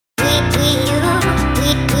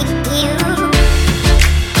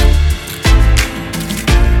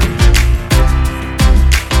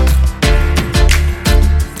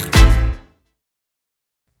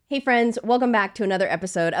Hey friends, welcome back to another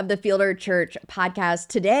episode of the Fielder Church podcast.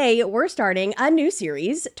 Today, we're starting a new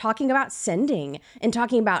series talking about sending and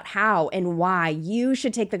talking about how and why you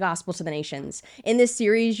should take the gospel to the nations. In this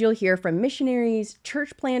series, you'll hear from missionaries,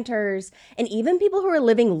 church planters, and even people who are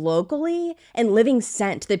living locally and living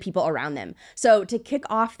sent to the people around them. So to kick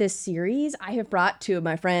off this series, I have brought two of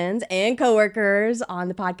my friends and coworkers on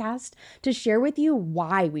the podcast to share with you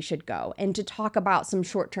why we should go and to talk about some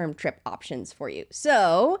short-term trip options for you.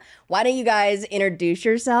 So why don't you guys introduce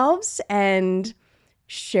yourselves and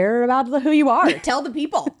share about who you are? Tell the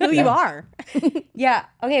people who you are. Yeah.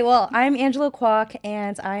 Okay. Well, I'm Angela Kwok,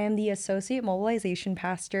 and I am the Associate Mobilization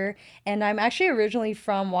Pastor. And I'm actually originally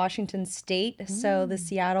from Washington State, so the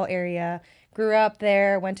Seattle area. Grew up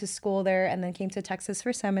there, went to school there, and then came to Texas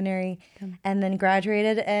for seminary, and then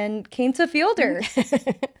graduated and came to Fielder.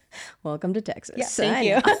 Welcome to Texas. Yeah, thank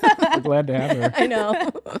you. We're glad to have her. I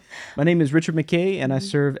know. My name is Richard McKay, and I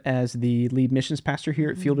serve as the lead missions pastor here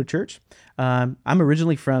at Fielder Church. I'm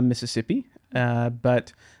originally from Mississippi,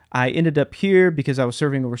 but I ended up here because I was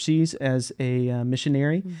serving overseas as a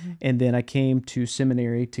missionary, and then I came to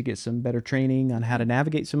seminary to get some better training on how to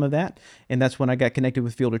navigate some of that, and that's when I got connected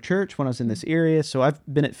with Fielder Church when I was in this area. So I've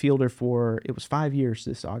been at Fielder for, it was 5 years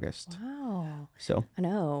this August. Wow. So I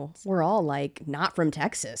know. We're all like not from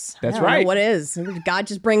Texas. That's I don't know right. what is? God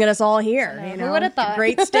just bringing us all here. You know? Who would have thought?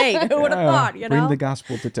 Great state. Who would have thought? You know? Bring the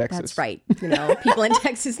gospel to Texas. That's right. You know, people in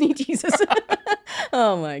Texas need Jesus.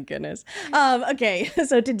 Oh my goodness. Okay,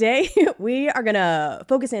 so today we are gonna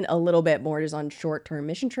focus in a little bit more just on short-term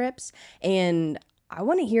mission trips, and I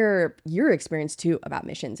want to hear your experience too about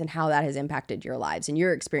missions and how that has impacted your lives and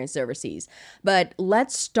your experience overseas. But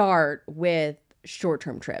let's start with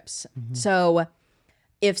short-term trips. So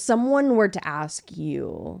if someone were to ask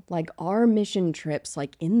you, like, are mission trips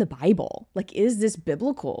like in the Bible? Like, is this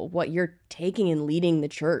biblical, what you're taking and leading the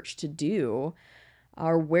church to do?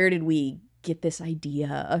 Or where did we get this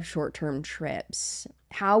idea of short-term trips?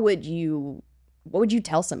 What would you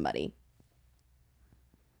tell somebody?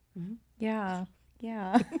 Yeah.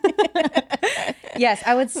 Yes,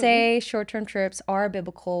 I would say short-term trips are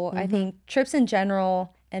biblical. I think trips in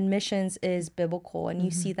general and missions is biblical, and you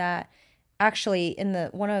see that actually in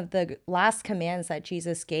one of the last commands that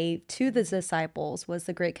Jesus gave to the disciples was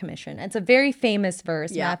the Great Commission. It's a very famous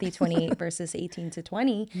verse, Matthew 28 verses 18 to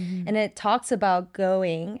 20, and it talks about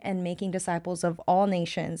going and making disciples of all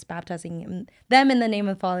nations, baptizing them in the name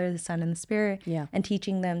of the Father, the Son, and the Spirit, and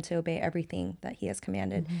teaching them to obey everything that he has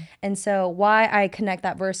commanded. And so why I connect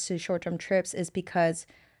that verse to short-term trips is because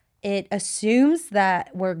it assumes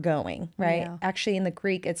that we're going, right? Yeah. Actually, in the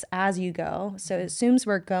Greek, it's as you go. So it assumes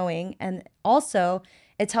we're going. And also,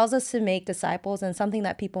 it tells us to make disciples. And something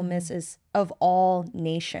that people miss is of all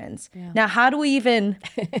nations. Yeah. Now, how do we even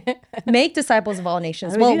make disciples of all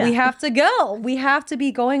nations? Well, we have to go. We have to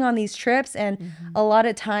be going on these trips. And a lot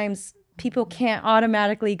of times, people can't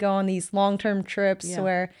automatically go on these long-term trips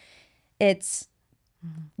where it's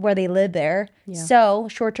where they live there. So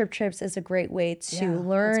short-term trips is a great way to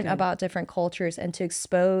learn about different cultures and to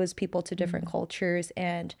expose people to different cultures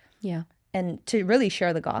and to really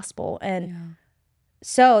share the gospel. And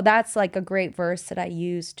so that's like a great verse that I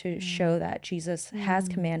use to show that Jesus has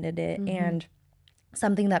commanded it and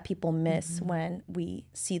something that people miss when we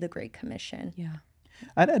see the Great Commission. Yeah.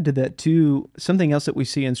 I'd add to that too, something else that we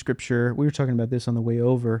see in Scripture, we were talking about this on the way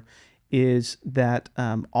over, is that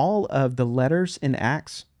all of the letters in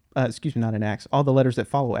Acts, not in Acts, all the letters that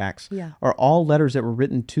follow Acts are all letters that were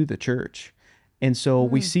written to the church. And so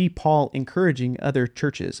we see Paul encouraging other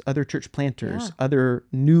churches, other church planters, other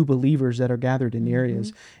new believers that are gathered in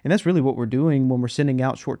areas. And that's really what we're doing when we're sending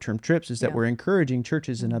out short-term trips, is that we're encouraging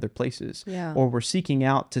churches in other places, or we're seeking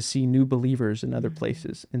out to see new believers in other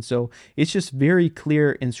places. And so it's just very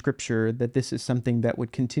clear in Scripture that this is something that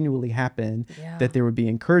would continually happen, that there would be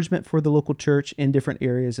encouragement for the local church in different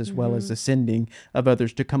areas, as well as the sending of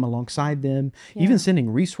others to come alongside them, even sending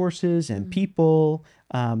resources and people.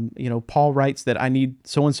 Paul writes that I need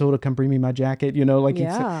so-and-so to come bring me my jacket,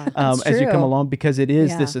 as you come along, because it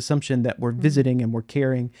is this assumption that we're visiting and we're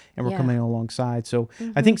caring and we're coming alongside. So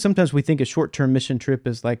I think sometimes we think a short-term mission trip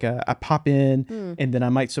is like a pop in and then I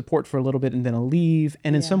might support for a little bit and then I'll leave.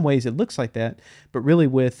 And in some ways it looks like that, but really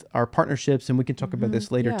with our partnerships, and we can talk about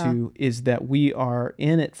this later too, is that we are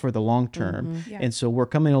in it for the long term. And so we're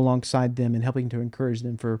coming alongside them and helping to encourage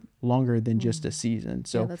them for longer than just a season.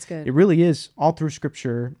 So that's good. It really is all through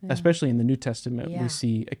Scripture, especially in the New Testament, we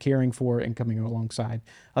see a caring for and coming alongside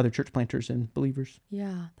other church planters and believers.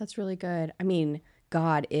 Yeah, that's really good. I mean,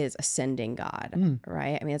 God is a sending God,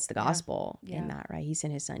 right? I mean, it's the gospel in that, right? He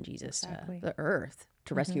sent his son Jesus to the earth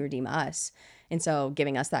to rescue and redeem us. And so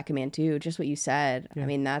giving us that command too, just what you said, I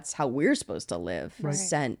mean, that's how we're supposed to live,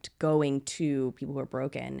 sent, going to people who are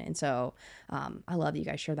broken. And so I love that you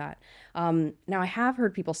guys share that. Now, I have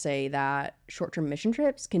heard people say that short-term mission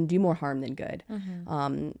trips can do more harm than good.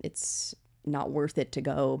 It's not worth it to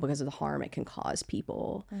go because of the harm it can cause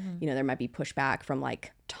people. You know, there might be pushback from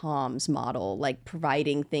like Tom's model, like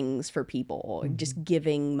providing things for people, just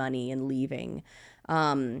giving money and leaving.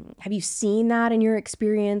 Have you seen that in your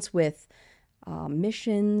experience with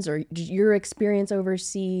missions or your experience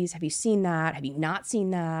overseas? Have you seen that? Have you not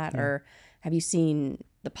seen that? Or have you seen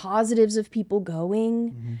the positives of people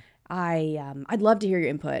going? I'd love to hear your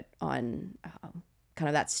input on kind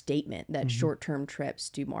of that statement that short-term trips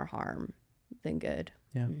do more harm than good.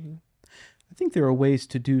 Yeah. I think there are ways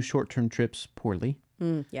to do short-term trips poorly.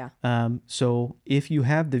 So if you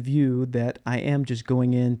have the view that I am just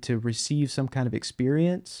going in to receive some kind of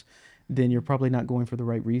experience, then you're probably not going for the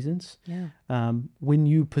right reasons. When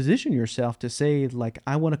you position yourself to say, like,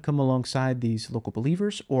 I want to come alongside these local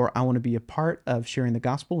believers, or I want to be a part of sharing the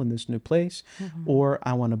gospel in this new place, or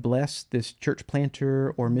I want to bless this church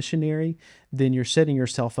planter or missionary, then you're setting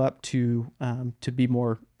yourself up to be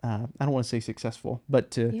more, I don't want to say successful, but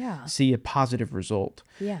to see a positive result.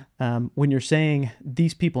 When you're saying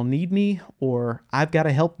these people need me, or I've got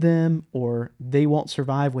to help them, or they won't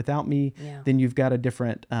survive without me, then you've got a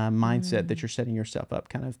different mindset that you're setting yourself up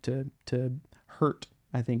kind of to hurt,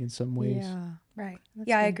 I think, in some ways. Right.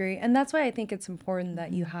 I agree. And that's why I think it's important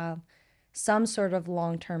that you have some sort of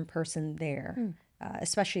long-term person there,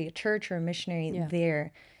 especially a church or a missionary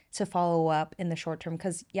there to follow up in the short term.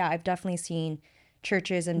 Because, I've definitely seen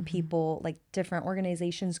churches and people, like different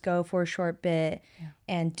organizations, go for a short bit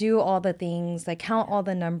and do all the things, like count all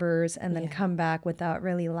the numbers, and then come back without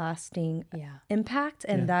really lasting impact.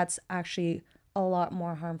 And that's actually a lot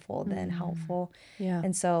more harmful than helpful.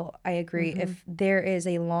 And so I agree. If there is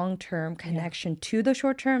a long-term connection to the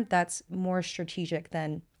short-term, that's more strategic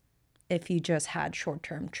than if you just had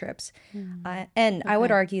short-term trips. And I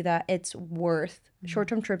would argue that it's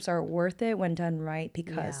short-term trips are worth it when done right,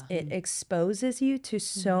 because it exposes you to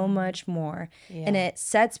so much more, and it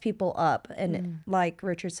sets people up. And like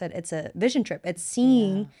Richard said, it's a vision trip. It's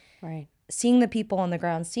seeing the people on the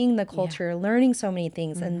ground, seeing the culture, learning so many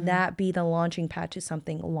things, and that be the launching pad to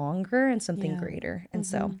something longer and something greater. And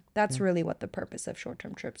so that's really what the purpose of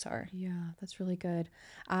short-term trips are. That's really good.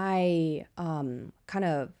 I kind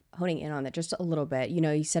of honing in on that just a little bit. You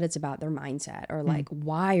know, you said it's about their mindset, or like,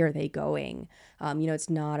 why are they going? You know, it's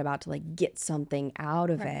not about to like get something out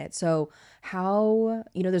of it. So how,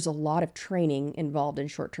 you know, there's a lot of training involved in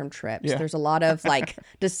short-term trips. There's a lot of like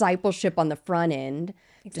discipleship on the front end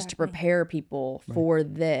just to prepare people for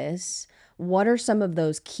this. What are some of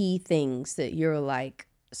those key things that you're like,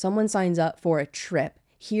 someone signs up for a trip,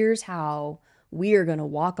 here's how we are going to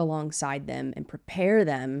walk alongside them and prepare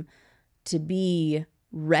them to be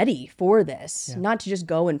ready for this, not to just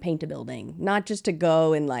go and paint a building, not just to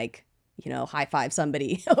go and like, you know, high five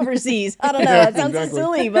somebody overseas. I don't know. That sounds so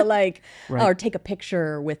silly, but like, or take a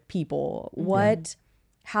picture with people.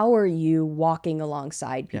 How are you walking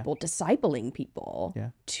alongside people, discipling people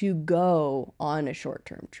to go on a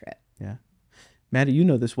short-term trip? Maddie, you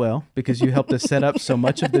know this well because you helped us set up so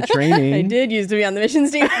much of the training. I did used to be on the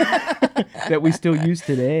missions team. that we still use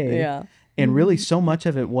today. And really so much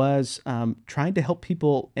of it was trying to help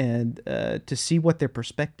people and to see what their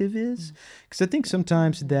perspective is. Because I think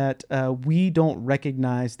sometimes that we don't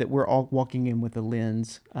recognize that we're all walking in with a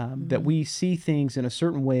lens, that we see things in a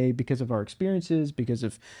certain way because of our experiences, because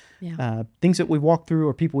of things that we've walked through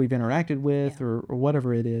or people we've interacted with or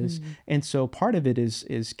whatever it is. And so part of it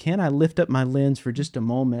is can I lift up my lens for just a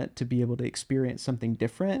moment to be able to experience something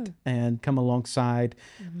different and come alongside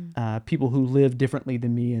people who live differently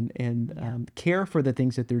than me and care for the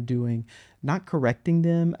things that they're doing, not correcting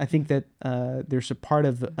them. I think that there's a part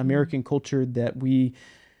of American culture that we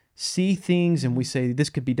see things and we say,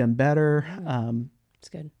 this could be done better. It's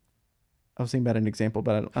good. I was thinking about an example,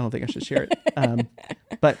 but I don't think I should share it.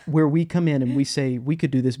 But where we come in and we say we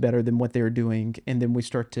could do this better than what they're doing, and then we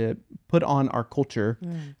start to put on our culture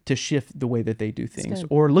to shift the way that they do things,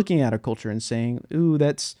 or looking at a culture and saying, ooh,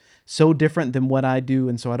 that's so different than what I do,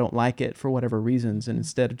 and so I don't like it for whatever reasons. And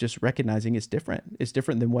instead of just recognizing it's different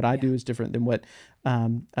than what I do, it's different than what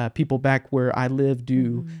people back where I live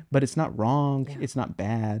do, but it's not wrong, it's not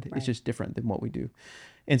bad, it's just different than what we do.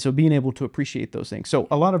 And so being able to appreciate those things. So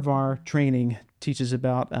a lot of our training teaches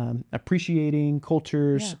about appreciating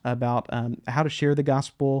cultures, about how to share the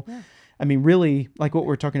gospel. I mean, really, like what we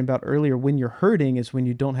were talking about earlier, when you're hurting is when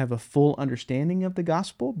you don't have a full understanding of the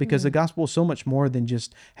gospel, because the gospel is so much more than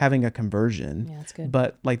just having a conversion. Yeah, that's good.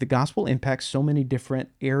 But like the gospel impacts so many different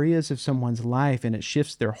areas of someone's life, and it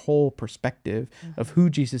shifts their whole perspective of who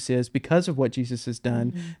Jesus is because of what Jesus has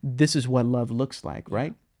done. This is what love looks like,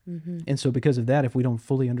 right? And so because of that, if we don't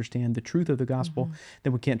fully understand the truth of the gospel,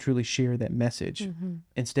 then we can't truly share that message.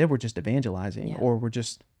 Instead, we're just evangelizing, or we're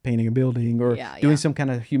just painting a building, or doing some kind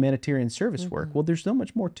of humanitarian service work. Well, there's so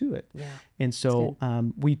much more to it. And so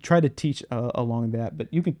we try to teach along that,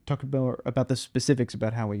 but you can talk about the specifics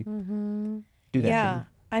about how we do that. Yeah.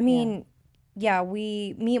 I mean,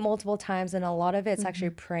 we meet multiple times, and a lot of it's actually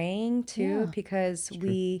praying too, because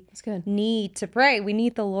we need to pray. We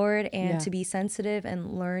need the Lord and to be sensitive,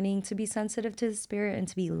 and learning to be sensitive to the Spirit and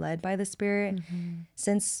to be led by the Spirit,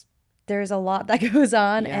 since there's a lot that goes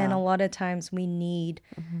on, and a lot of times we need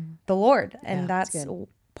the Lord. And that's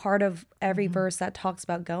part of every verse that talks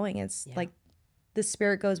about going. It's like the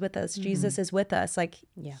Spirit goes with us. Jesus is with us. Like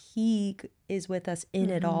he is with us in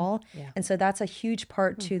it all. And so that's a huge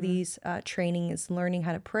part to these training, is learning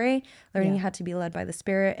how to pray, learning how to be led by the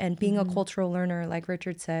Spirit, and being a cultural learner, like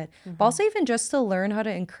Richard said, but also even just to learn how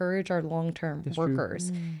to encourage our long-term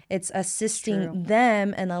workers. It's assisting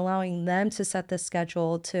them and allowing them to set the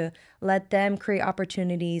schedule, to let them create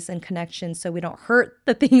opportunities and connections, so we don't hurt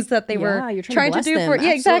the things that they were trying to do them. for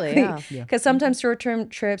Absolutely, exactly. Because sometimes short-term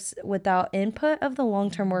trips without input of the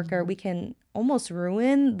long-term worker, we can almost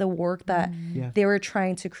ruin the work that they were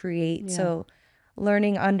trying to create. So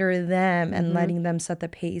learning under them and letting them set the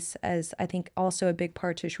pace is, I think, also a big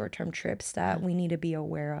part to short-term trips that we need to be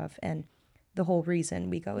aware of. And the whole reason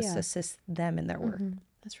we go is to assist them in their work.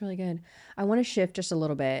 That's really good. I want to shift just a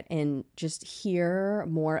little bit and just hear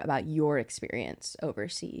more about your experience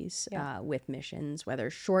overseas with missions,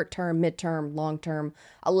 whether short-term, midterm, long-term.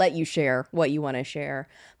 I'll let you share what you want to share.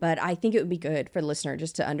 But I think it would be good for the listener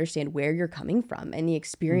just to understand where you're coming from and the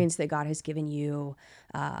experience that God has given you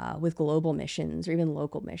with global missions or even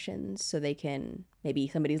local missions, so they can, maybe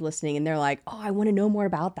somebody's listening and they're like, oh, I want to know more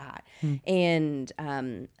about that. And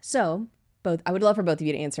so I would love for both of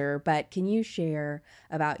you to answer, but can you share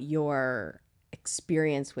about your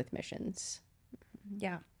experience with missions?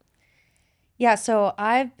 Yeah, so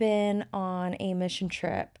I've been on a mission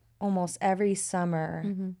trip almost every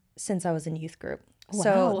summer since I was in youth group. Wow.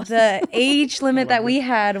 So the age limit that we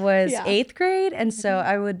had was 8th grade. And so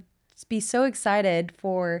I would be so excited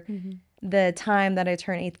for the time that I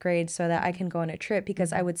turn 8th grade so that I can go on a trip,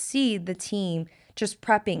 because I would see the team just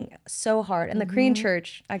prepping so hard. And the Korean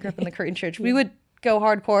church, I grew up in the Korean church, we would go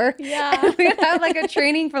hardcore. Yeah. We would have like a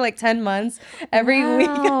training for like 10 months every week.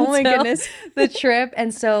 Oh my goodness. The trip.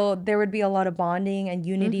 And so there would be a lot of bonding and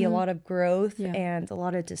unity, a lot of growth and a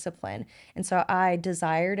lot of discipline. And so I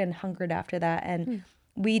desired and hungered after that. And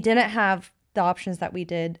we didn't have the options that we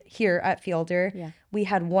did here at Fielder. We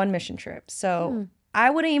had one mission trip. So I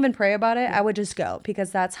wouldn't even pray about it. I would just go,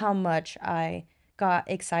 because that's how much I got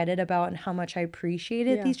excited about and how much I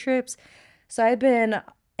appreciated these trips. So I've been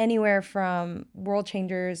anywhere from World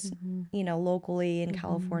Changers, locally in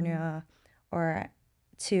California, or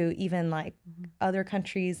to even like other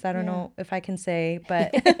countries. I don't know if I can say,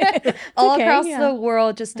 but all across the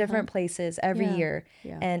world, just different places every year.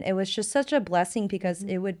 And it was just such a blessing, because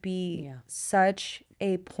it would be such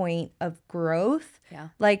a point of growth.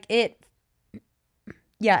 Like it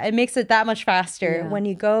makes it that much faster when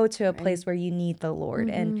you go to a place where you need the Lord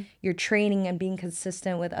and you're training and being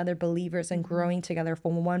consistent with other believers and growing together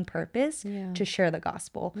for one purpose, to share the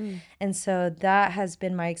gospel. And so that has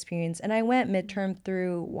been my experience. And I went midterm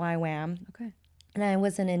through YWAM. And I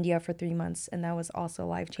was in India for 3 months, and that was also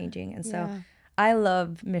life-changing. And so I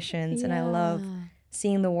love missions and I love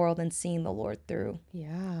seeing the world and seeing the Lord through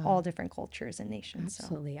all different cultures and nations.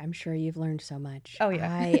 Absolutely. I'm sure you've learned so much. Oh,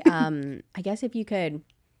 yeah. I guess if you could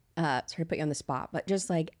sorry to put you on the spot, but just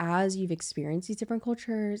like as you've experienced these different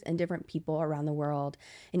cultures and different people around the world,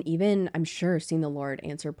 and even I'm sure seen the Lord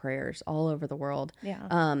answer prayers all over the world.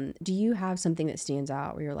 Do you have something that stands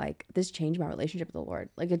out where you're like, this changed my relationship with the Lord?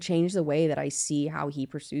 Like it changed the way that I see how he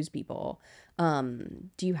pursues people.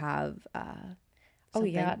 Do you have Oh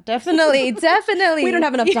yeah, definitely. We don't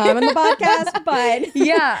have enough time on the podcast, but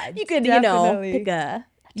you could, pick a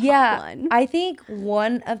top one. I think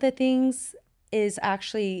one of the things is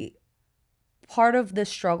actually part of the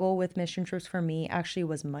struggle with mission trips for me actually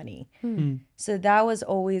was money. So that was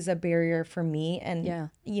always a barrier for me. And,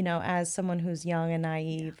 as someone who's young and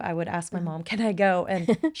naive, I would ask my mom, can I go?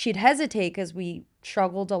 And she'd hesitate, because we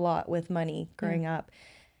struggled a lot with money growing up.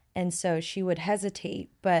 And so she would hesitate,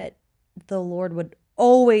 but the Lord would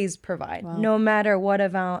always provide, Wow. no matter what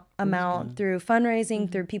amount through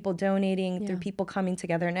fundraising, through people donating, through people coming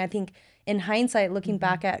together. And I think in hindsight, looking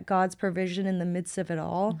back at God's provision in the midst of it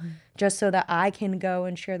all, just so that I can go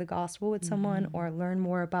and share the gospel with someone or learn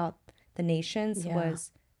more about the nations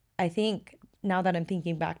was, I think, now that I'm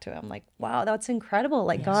thinking back to it, I'm like, wow, that's incredible.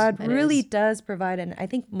 Like God really does provide. And I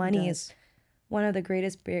think money is one of the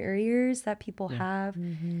greatest barriers that people have.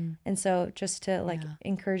 And so just to like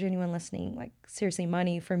encourage anyone listening, like seriously,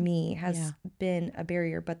 money for me has been a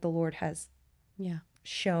barrier, but the Lord has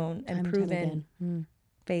shown and proven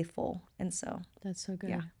faithful. And so that's so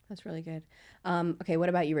good. That's really good. Okay, what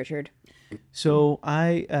about you, Richard? So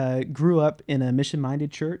I grew up in a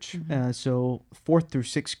mission-minded church. So 4th through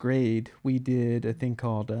 6th grade, we did a thing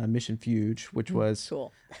called Mission Fuge, which was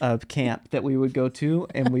Cool. a camp that we would go to,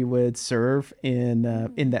 and we would serve in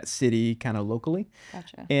that city kind of locally.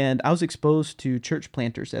 Gotcha. And I was exposed to church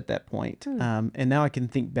planters at that point. And now I can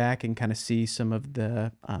think back and kind of see some of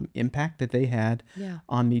the impact that they had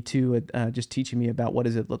on me too, just teaching me about what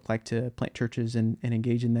does it look like to plant churches and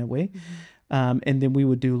engage in that way. And then we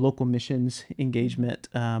would do local missions engagement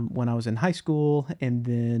when I was in high school. And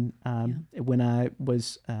then when I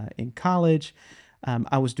was in college,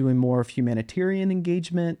 I was doing more of humanitarian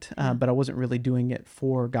engagement, but I wasn't really doing it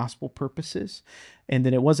for gospel purposes. And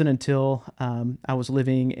then it wasn't until I was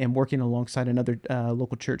living and working alongside another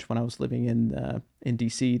local church when I was living in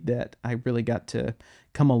DC that I really got to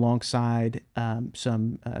come alongside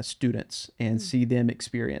some students and see them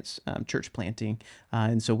experience church planting.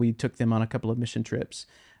 And so we took them on a couple of mission trips.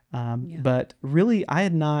 But really, I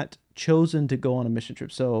had not chosen to go on a mission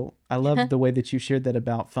trip. So I love the way that you shared that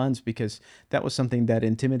about funds, because that was something that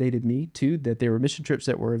intimidated me too, that there were mission trips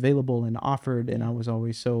that were available and offered. And I was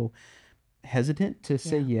always so hesitant to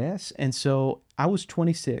say yes. And so I was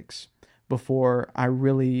 26 before I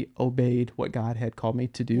really obeyed what God had called me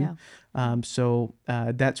to do. So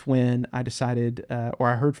that's when I decided, or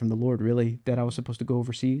I heard from the Lord really, that I was supposed to go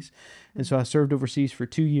overseas. And so I served overseas for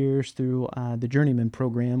 2 years through the Journeyman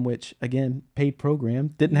program, which again, paid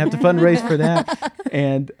program, didn't have to fundraise for that.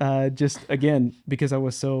 And just again, because I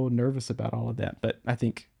was so nervous about all of that. But I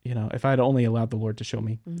think, if I had only allowed the Lord to show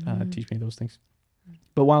me, teach me those things.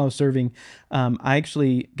 But while I was serving, I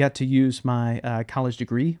actually got to use my college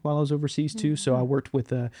degree while I was overseas too. So I worked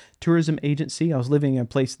with a tourism agency. I was living in a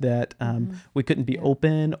place that we couldn't be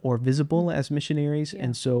open or visible as missionaries.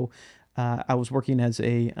 And so I was working as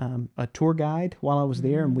a tour guide while I was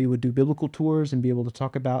there, and we would do biblical tours and be able to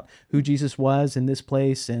talk about who Jesus was in this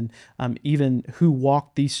place, and even who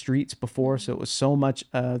walked these streets before. So it was so much,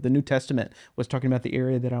 the New Testament was talking about the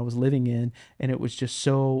area that I was living in, and it was just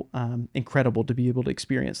so incredible to be able to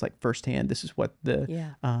experience like firsthand. This is what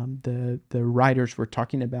the writers were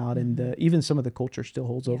talking about, and even some of the culture still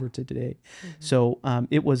holds over to today. So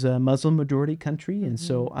it was a Muslim majority country, and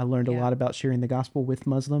so I learned a lot about sharing the gospel with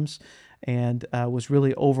Muslims, and was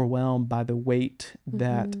really overwhelmed by the weight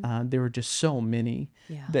that there were just so many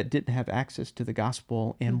that didn't have access to the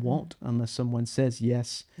gospel and won't unless someone says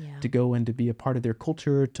yes to go and to be a part of their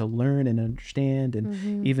culture, to learn and understand,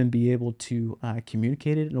 and even be able to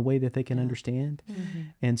communicate it in a way that they can understand.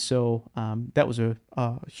 And so that was a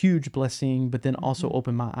huge blessing, but then also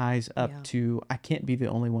opened my eyes up to, I can't be the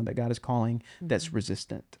only one that God is calling that's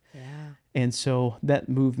resistant. And so that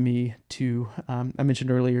moved me to, I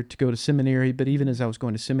mentioned earlier, to go to seminary, but even as I was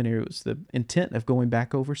going to seminary, it was the intent of going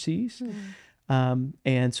back overseas.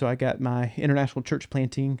 And so I got my international church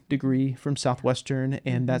planting degree from Southwestern,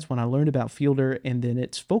 and that's when I learned about Fielder, and then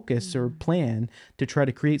its focus or plan to try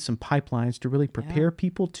to create some pipelines to really prepare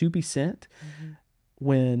people to be sent.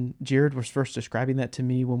 When Jared was first describing that to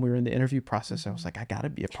me when we were in the interview process, I was like, I got to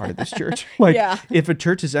be a part of this church. If a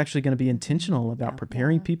church is actually going to be intentional about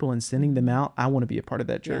preparing people and sending them out, I want to be a part of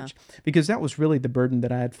that church. Because that was really the burden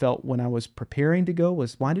that I had felt when I was preparing to go,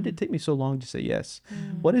 was why did it take me so long to say yes?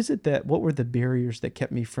 What were the barriers that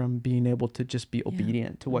kept me from being able to just be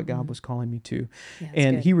obedient to what God was calling me to?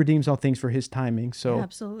 And good. He redeems all things for his timing. So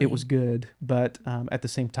it was good. But at the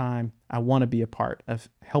same time, I want to be a part of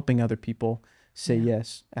helping other people say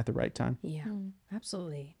yes at the right time.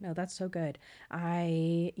 Absolutely. No, that's so good.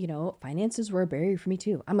 Finances were a barrier for me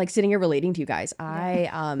too. I'm like sitting here relating to you guys.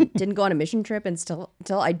 I didn't go on a mission trip until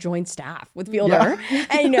I joined staff with Fielder,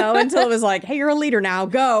 and until it was like, hey, you're a leader now,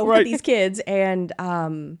 go with these kids. And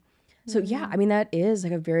so that is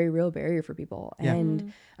like a very real barrier for people.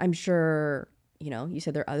 And I'm sure, you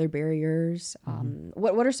said there are other barriers.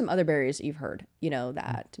 What are some other barriers that you've heard,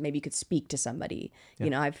 that maybe you could speak to somebody?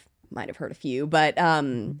 I've might have heard a few, but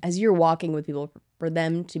as you're walking with people, for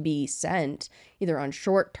them to be sent either on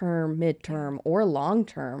short term, midterm, or long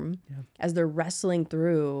term, as they're wrestling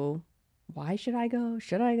through, why should I go?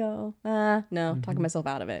 Should I go? No, talking myself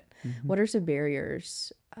out of it. What are some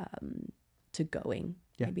barriers to going,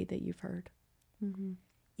 maybe that you've heard?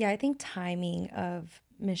 Yeah, I think timing of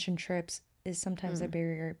mission trips is sometimes a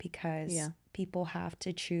barrier because people have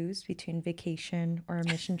to choose between vacation or a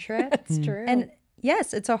mission trip. That's true. And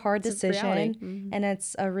yes, it's a hard It's a reality. decision and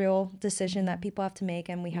it's a real decision that people have to make,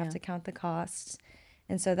 and we have to count the costs.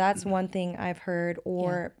 And so that's one thing I've heard,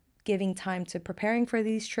 or giving time to preparing for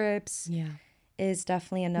these trips is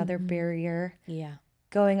definitely another barrier. Yeah.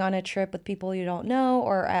 Going on a trip with people you don't know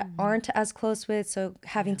or aren't as close with, so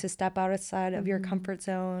having to step outside of your comfort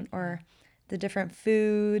zone, or the different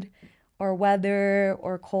food or weather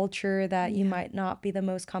or culture that you might not be the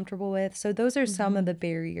most comfortable with. So those are some of the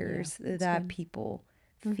barriers that people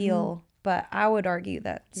feel. But I would argue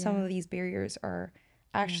that some of these barriers are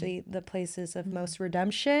actually the places of most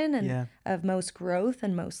redemption and of most growth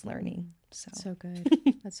and most learning. So good.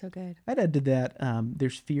 That's so good. I'd add to that,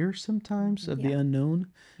 there's fear sometimes of the unknown.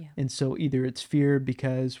 And so either it's fear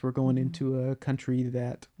because we're going into a country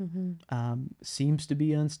that seems to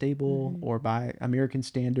be unstable, or by American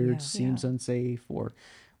standards seems unsafe, or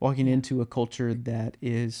walking into a culture that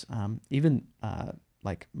is even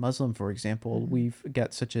like Muslim, for example. We've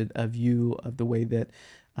got such a view of the way that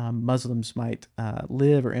Muslims might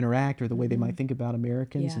live or interact, or the way they might think about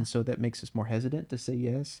Americans. And so that makes us more hesitant to say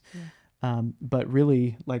yes. But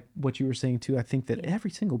really, like what you were saying too, I think that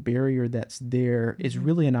every single barrier that's there is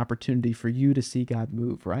really an opportunity for you to see God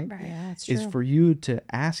move, right? Yeah, that's true. Is for you to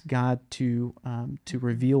ask God to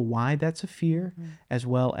reveal why that's a fear, as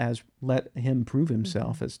well as let Him prove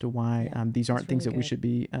Himself as to why these aren't things that we should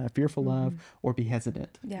be fearful of or be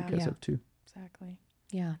hesitant because of too. Exactly.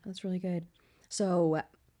 Yeah, that's really good. So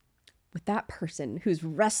with that person who's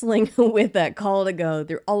wrestling with that call to go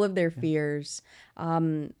through all of their fears,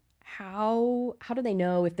 how do they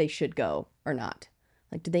know if they should go or not?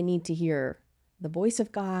 Like, do they need to hear the voice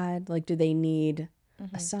of God? Like, do they need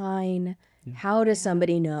a sign? How does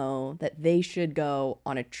somebody know that they should go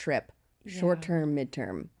on a trip, short term,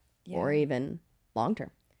 midterm, or even long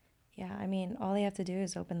term? Yeah, I mean, all they have to do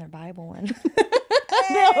is open their Bible and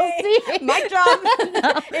Mic drop.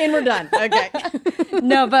 And we're done. Okay.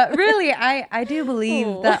 No, but really, I do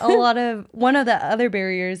believe that one of the other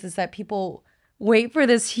barriers is that people wait for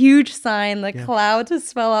this huge sign, the cloud to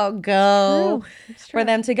spell out go for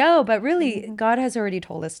them to go. But really, God has already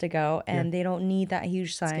told us to go, and they don't need that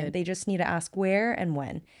huge sign. They just need to ask where and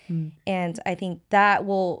when. And I think that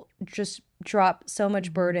will just drop so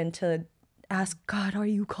much burden to ask God, are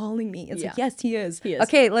you calling me? It's like, yes, he is.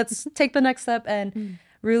 Okay, let's take the next step and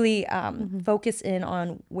really focus in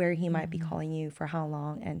on where he might be calling you, for how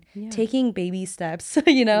long, and taking baby steps,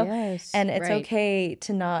 you know? And it's okay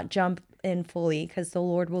to not jump in fully, because the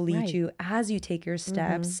Lord will lead you as you take your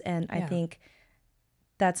steps. And I think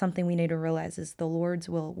that's something we need to realize, is the Lord's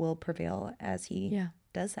will prevail as he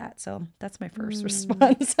does that. So that's my first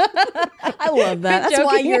response. I love that. That's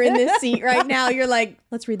why you're in this seat right now. You're like,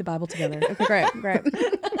 let's read the Bible together. Okay, great.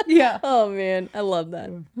 Yeah. Oh man, I love that.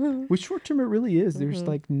 With short term, it really is. There's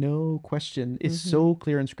like no question. It's so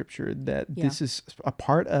clear in Scripture that this is a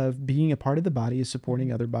part of being a part of the body, is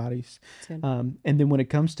supporting other bodies. And then when it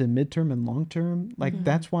comes to midterm and long term, like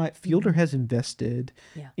that's why Fielder has invested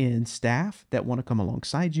in staff that want to come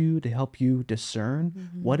alongside you to help you discern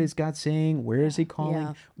what is God saying, where is He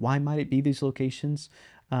calling, why might it be these locations.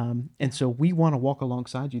 And so we want to walk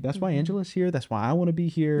alongside you. That's why Angela's here. That's why I want to be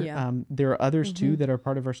here. There are others too that are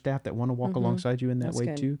part of our staff that want to walk alongside you in that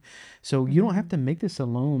way too. So you don't have to make this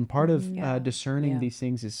alone. Part of discerning these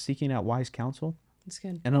things is seeking out wise counsel. That's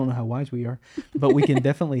good. I don't know how wise we are, but we can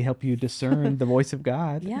definitely help you discern the voice of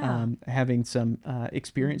God, having some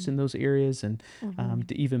experience in those areas, and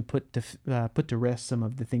to even put to rest some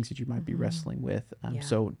of the things that you might be wrestling with.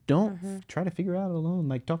 So don't try to figure out it alone.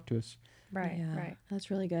 Like, talk to us. Right. That's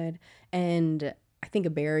really good. And I think a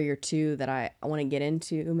barrier too that I want to get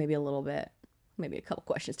into maybe a little bit, maybe a couple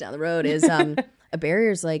questions down the road, is a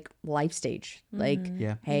barrier is like life stage. Like,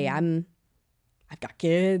 hey, I've got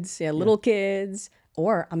kids, little kids,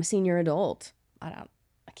 or I'm a senior adult. I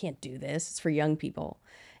can't do this. It's for young people.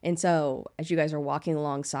 And so as you guys are walking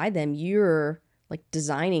alongside them, you're like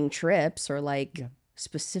designing trips, or like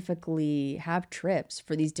specifically have trips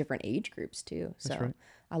for these different age groups too. So right.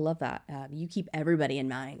 I love that. You keep everybody in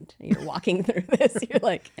mind. You're walking through this. You're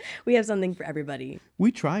like, we have something for everybody.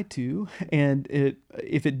 We try to, and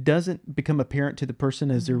if it doesn't become apparent to the person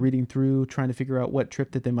as they're reading through, trying to figure out what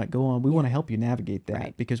trip that they might go on, we want to help you navigate that,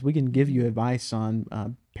 Right. because we can give you advice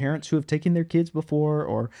on parents who have taken their kids before,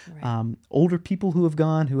 or older people who have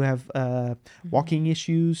gone, who have walking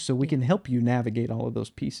issues, so we can help you navigate all of those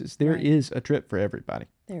pieces. There is a trip for everybody.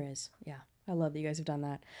 There is. Yeah. I love that you guys have done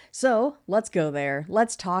that. So let's go there.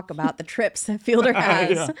 Let's talk about the trips that Fielder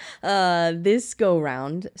has this go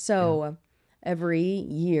round. So every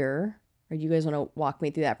year, or do you guys want to walk me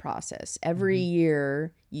through that process? Every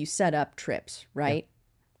year you set up trips, right?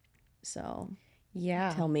 So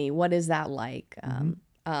Yeah. tell me, what is that like?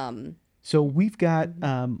 So we've got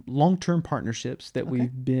long-term partnerships that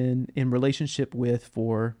we've been in relationship with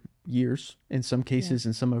for years in some cases,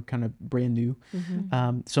 and some are kind of brand new.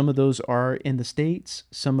 Some of those are in the States.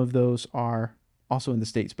 Some of those are also in the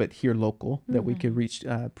States, but here local, that we could reach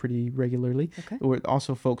pretty regularly. Or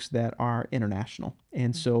also folks that are international.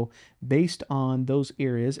 And so based on those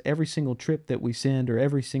areas, every single trip that we send, or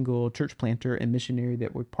every single church planter and missionary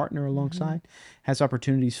that we partner alongside, has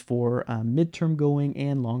opportunities for midterm going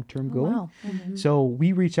and long-term going. wow. So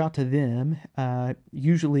we reach out to them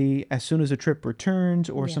usually as soon as a trip returns,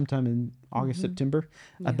 or sometime in August, September,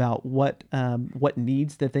 about what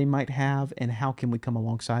needs that they might have, and how can we come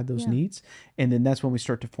alongside those needs. And then that's when we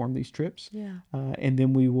start to form these trips. And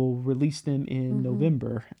then we will release them in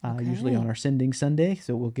November, usually on our Sending Sunday.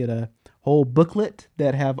 So we'll get a whole booklet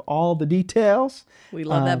that have all the details. We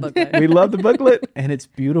love that booklet. We love the booklet, and it's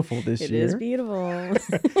beautiful this It year. is beautiful.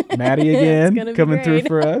 Maddie gonna again be coming through great.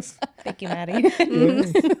 for us. Thank you, Maddie.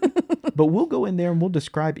 But we'll go in there and we'll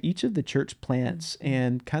describe each of the church plants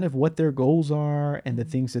and kind of what their goals are, and the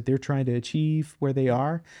things that they're trying to achieve where they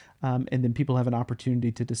are. And then people have an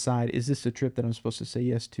opportunity to decide, is this a trip that I'm supposed to say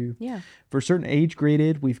yes to? Yeah. For certain age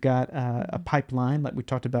graded, we've got a pipeline, like we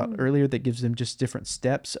talked about earlier, that gives them just different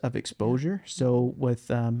steps of exposure. So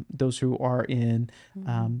with those who are in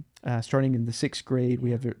starting in the 6th grade,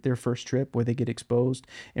 we have their first trip where they get exposed.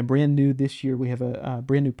 And brand new this year, we have a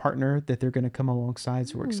brand new partner that they're going to come alongside.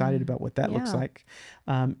 So we're excited about what that looks like.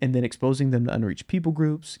 And then exposing them to unreached people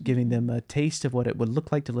groups, giving them a taste of what it would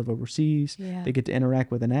look like to live overseas. Yeah. They get to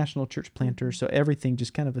interact with a national church planter. So everything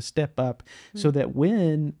just kind of a step up, so that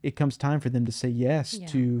when it comes time for them to say yes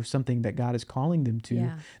to something that God is calling them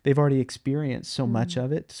to, they've already experienced so much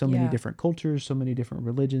of it, so many different cultures, so many different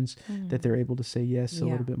religions, that they're able to say yes a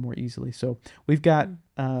little bit more easily. So we've got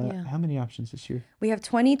how many options this year? We have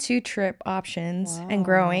 22 trip options and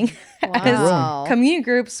growing. Wow. As community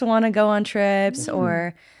groups want to go on trips,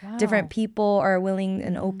 or different people are willing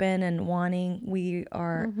and open and wanting, we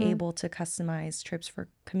are able to customize trips for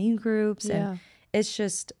community groups. And it's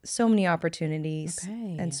just so many opportunities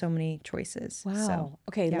and so many choices. Wow. So,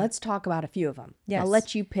 okay, let's talk about a few of them. Yes. I'll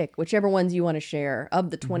let you pick whichever ones you want to share of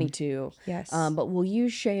the 22. Yes. But will you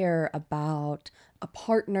share about a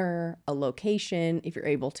partner, a location, if you're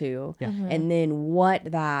able to, and then what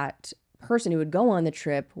that person who would go on the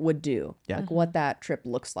trip would do, like what that trip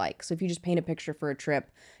looks like. So if you just paint a picture for a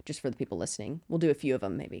trip, just for the people listening, we'll do a few of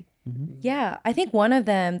them maybe. yeah, I think one of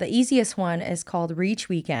them, the easiest one, is called Reach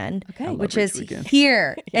Weekend, which Reach is Weekend.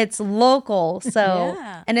 here. It's local. So,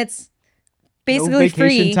 and it's basically vacation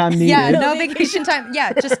free. time needed. Yeah, no vacation time.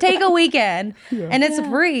 Yeah, just take a weekend, and it's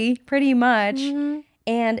free pretty much.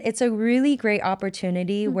 And it's a really great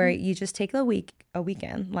opportunity where you just take a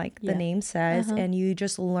weekend, like the name says, and you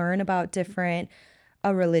just learn about different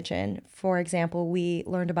religion. For example, we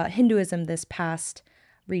learned about Hinduism this past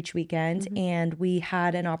Reach Weekend, and we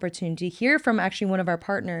had an opportunity to hear from actually one of our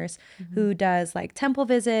partners who does like temple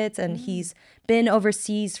visits, and he's been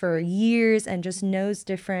overseas for years and just knows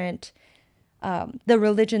different the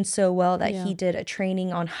religion so well that he did a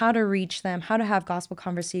training on how to reach them, how to have gospel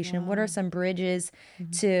conversation, what are some bridges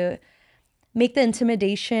to make the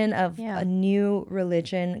intimidation of a new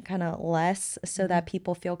religion kind of less, so that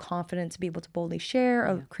people feel confident to be able to boldly share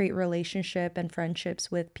or create relationship and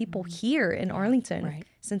friendships with people here in Arlington,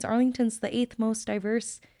 since Arlington's the 8th most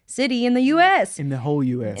diverse city in the U.S. In the whole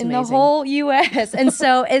U.S. In the whole U.S. And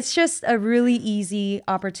so it's just a really easy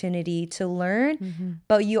opportunity to learn,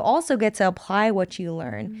 but you also get to apply what you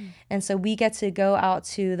learn. And so we get to go out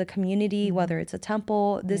to the community, whether it's a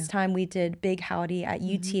temple. This time we did Big Howdy at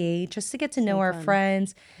UTA, just to get to know our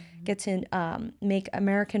friends, get to make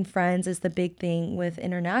American friends is the big thing with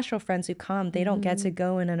international friends who come. They don't get to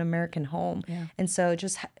go in an American home. And so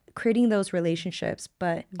just creating those relationships,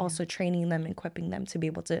 but also training them and equipping them to be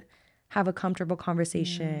able to have a comfortable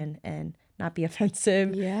conversation and not be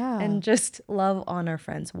offensive, Yeah. and just love on our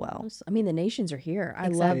friends well. I mean, the nations are here. I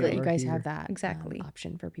love that Exactly. you guys They are have that Exactly.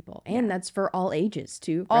 option for people. And that's for all ages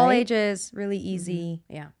too. All right? ages, really easy,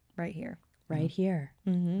 Yeah. right here. Right here.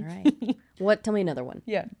 Mm-hmm. All right. Tell me another one.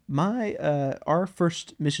 Yeah. My our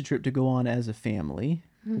first mission trip to go on as a family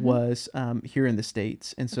was here in the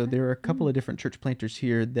States, and so there are a couple of different church planters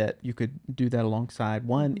here that you could do that alongside.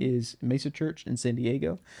 One is Mesa Church in San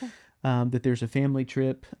Diego. That there's a family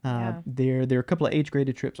trip. There are a couple of age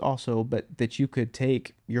graded trips also, but that you could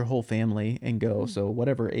take your whole family and go. So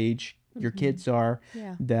whatever age your kids are,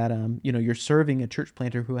 Yeah. that you're serving a church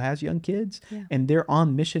planter who has young kids, Yeah. and they're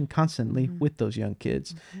on mission constantly with those young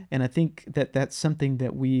kids. And I think that that's something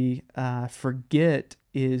that we forget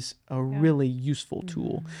is a really useful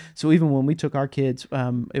tool. So even when we took our kids,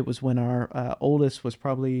 it was when our oldest was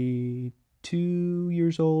probably 2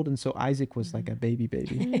 years old, and so Isaac was like a baby.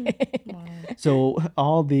 So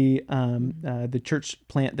all the church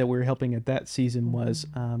plant that we were helping at that season was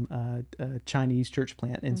a Chinese church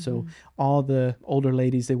plant, and so all the older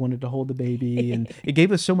ladies, they wanted to hold the baby, and it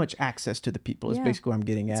gave us so much access to the people. Is Yeah. basically what I'm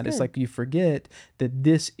getting at. It's good. like you forget that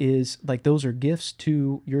this is like those are gifts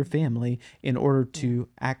to your family in order to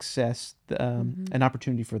access an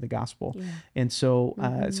opportunity for the gospel. Yeah. And so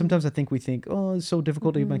sometimes I think we think, oh, it's so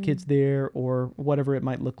difficult to get my kids there, or whatever it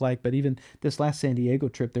might look like. But even this last San Diego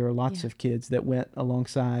trip, there were lots of kids that went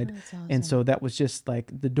alongside. That's awesome. And so that was just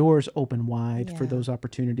like the doors open wide for Yeah. those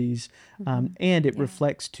opportunities. And it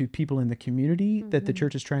reflects to people in the community that the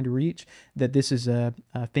church is trying to reach, that this is a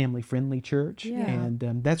family-friendly church. Yeah.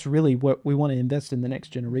 And that's really what we want to invest in the next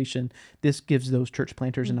generation. This gives those church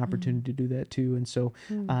planters an opportunity to do that too. And so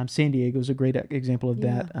San Diego is a great example of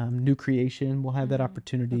that. New Creation will have that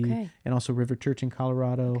opportunity, Okay. and also River Church in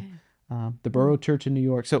Colorado, the Borough Church in New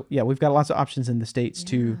York. So yeah, we've got lots of options in the States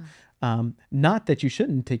too. Not that you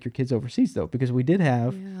shouldn't take your kids overseas though, because we did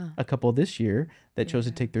have a couple this year that chose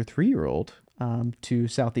to take their 3-year-old to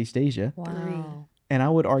Southeast Asia. Wow. And I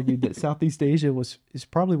would argue that Southeast Asia is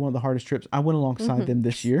probably one of the hardest trips. I went alongside them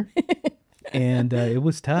this year. And it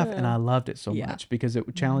was tough, and I loved it so much because it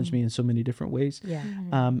challenged me in so many different ways. Yeah.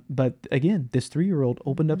 But again, this 3-year-old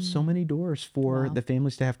opened up so many doors for the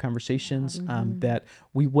families to have conversations that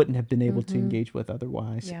we wouldn't have been able to engage with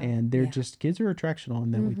otherwise. Yeah. And they're just, kids are attractional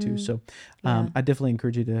in that way too. So I definitely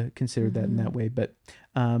encourage you to consider that in that way. But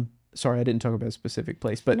sorry, I didn't talk about a specific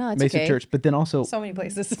place, but No, it's Mesa okay. Church. But then also So many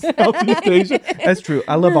places. Southeast Asia. That's true.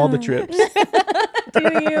 I love all the trips. Do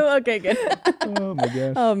you? Okay, good. Oh my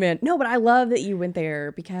gosh. Oh man, no, but I love that you went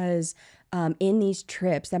there because in these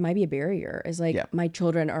trips, that might be a barrier. Is like my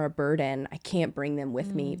children are a burden. I can't bring them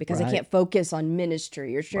with me because I Right. can't focus on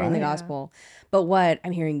ministry or sharing the Right. gospel. But what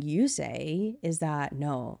I'm hearing you say is that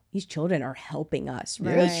no, these children are helping us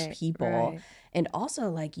reach Right, people, right. and also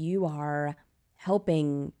like you are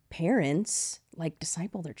helping parents like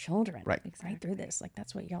disciple their children Right. right through this. Like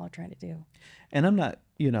that's what y'all are trying to do. And I'm not,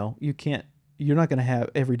 you're not going to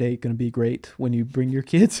have every day going to be great when you bring your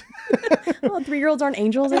kids, Well, 3-year-olds aren't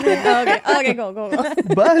angels. Is it? Oh, okay, go.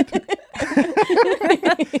 but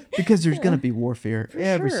because there's going to be warfare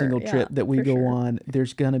every sure, single trip yeah, that we for go sure. on.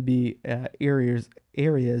 There's going to be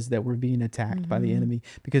areas that we're being attacked by the enemy,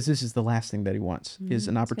 because this is the last thing that he wants is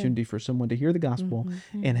an opportunity for someone to hear the gospel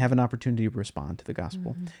and have an opportunity to respond to the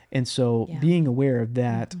gospel. And so Yeah. being aware of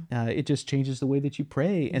that, it just changes the way that you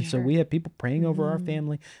pray. And so we have people praying over our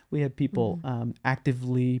family. We have people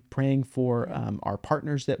actively praying for our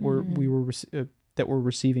partners that that were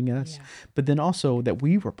receiving us, but then also that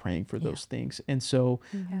we were praying for those things. And so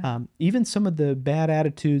even some of the bad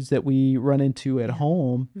attitudes that we run into at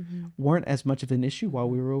home weren't as much of an issue while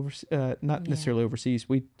we were not necessarily overseas.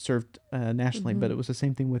 We served nationally, but it was the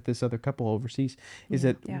same thing with this other couple overseas, is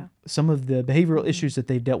that some of the behavioral issues that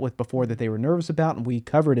they dealt with before that they were nervous about and we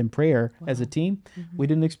covered in prayer as a team, we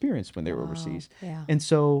didn't experience when they were overseas. Yeah. And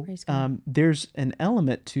so Praise God. there's an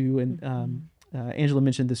element to, and Angela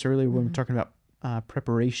mentioned this earlier when we were talking about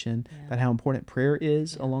preparation, that how important prayer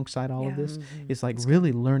is alongside all of this. It's like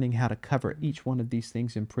really learning how to cover each one of these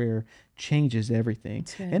things in prayer changes everything.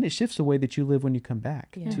 good. And it shifts the way that you live when you come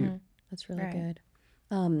back too. That's really Right.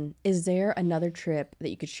 good. Is there another trip that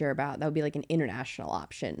you could share about that would be like an international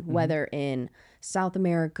option, whether in South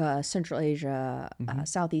America, Central Asia,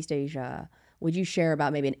 Southeast Asia? Would you share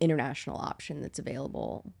about maybe an international option that's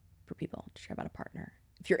available for people to share about a partner?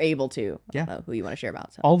 If you're able to, I don't know who you want to share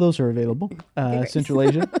about. So. All those are available. Central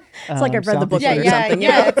Asia. It's like I've read the book Southeast or Asia. something.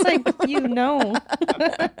 Yeah, it's like you no.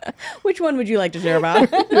 Which one would you like to share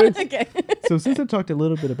about? Okay. So since I've talked a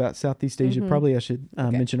little bit about Southeast Asia, probably I should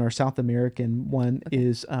mention our South American one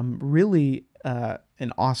is really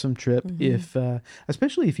an awesome trip if,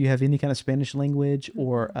 especially if you have any kind of Spanish language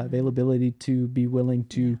or availability to be willing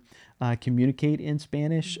to communicate in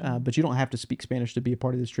Spanish, but you don't have to speak Spanish to be a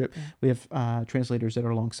part of this trip. We have translators that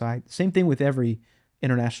are alongside. Same thing with every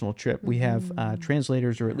international trip. We have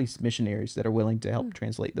translators or at least missionaries that are willing to help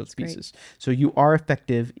translate those pieces. So you are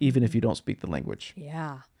effective even if you don't speak the language.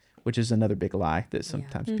 Yeah. Which is another big lie that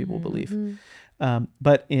sometimes people believe.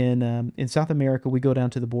 But in South America, we go down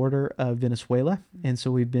to the border of Venezuela. And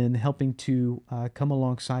so we've been helping to come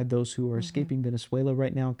alongside those who are escaping Venezuela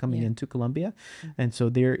right now and coming into Colombia. And so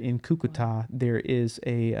there in Cucuta, there is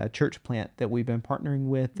a church plant that we've been partnering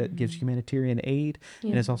with that gives humanitarian aid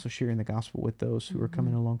and is also sharing the gospel with those who are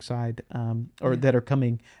coming alongside or that are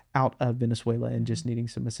coming out of Venezuela and just needing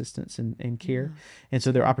some assistance and care. And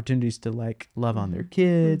so there are opportunities to like love on their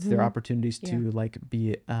kids. There are opportunities to like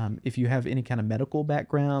be, if you have any kind of medical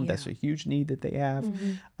background, that's a huge need that they have.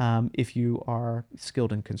 If you are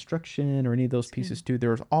skilled in construction or any of those pieces too,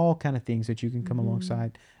 there's all kind of things that you can come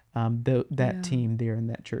alongside that team there in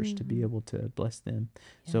that church to be able to bless them.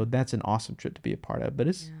 So that's an awesome trip to be a part of. But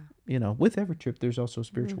it's, you know, with every trip, there's also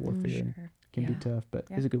spiritual warfare. And can be tough, but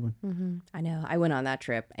it's a good one. I know. I went on that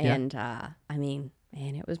trip and I mean,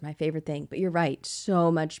 man, it was my favorite thing. But you're right.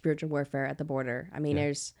 So much spiritual warfare at the border. I mean,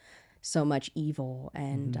 there's so much evil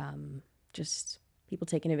and just people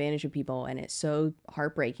taking advantage of people. And it's so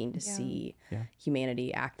heartbreaking to see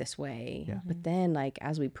humanity act this way. But then like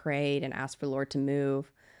as we prayed and asked for the Lord to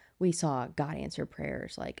move, we saw God answer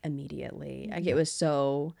prayers like immediately. Like it was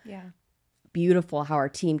so beautiful how our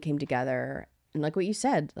team came together. And like what you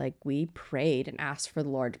said, like we prayed and asked for the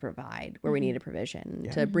Lord to provide where we needed provision,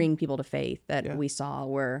 to bring people to faith that we saw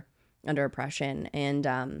were under oppression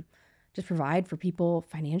and just provide for people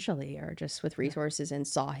financially or just with resources and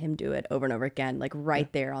saw him do it over and over again, like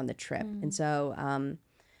right there on the trip. And so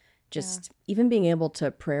just even being able to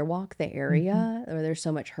prayer walk the area where there's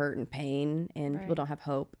so much hurt and pain and people don't have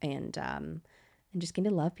hope and just getting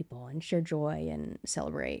to love people and share joy and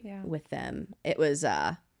celebrate with them. It was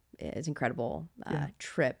it's incredible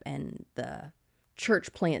trip, and the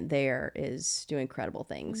church plant there is doing incredible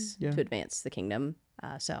things to advance the kingdom.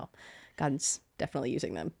 So God's definitely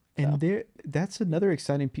using them. So. And that's another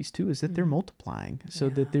exciting piece too, is that they're multiplying so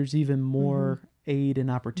that there's even more aid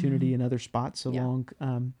and opportunity in other spots along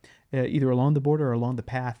either along the border or along the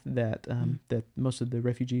path that that most of the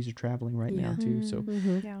refugees are traveling right now too. So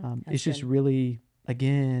it's just really,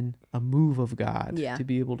 again, a move of God to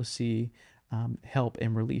be able to see help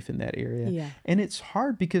and relief in that area. And it's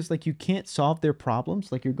hard because like you can't solve their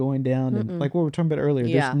problems. Like you're going down and like what we were talking about earlier,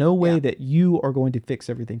 there's no way that you are going to fix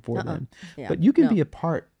everything for them, but you can be a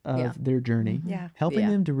part of their journey, helping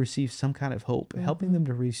them to receive some kind of hope, helping them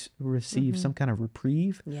to receive some kind of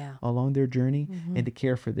reprieve along their journey and to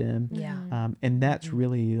care for them. And that's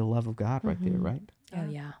really the love of God right there, right? Oh,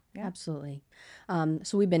 yeah, absolutely.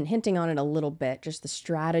 So we've been hinting on it a little bit, just the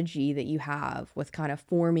strategy that you have with kind of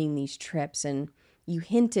forming these trips. And you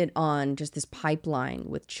hinted on just this pipeline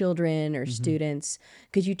with children or students.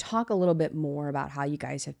 Could you talk a little bit more about how you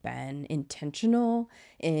guys have been intentional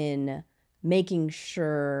in making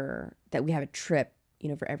sure that we have a trip, you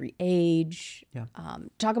know, for every age?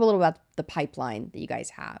 Talk a little about the pipeline that you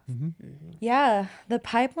guys have. Yeah, the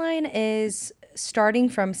pipeline is starting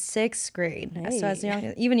from 6th grade. So as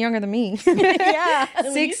young, even younger than me.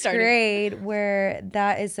 6th grade, where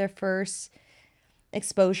that is their first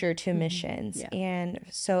exposure to missions. And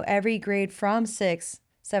so every grade from 6th,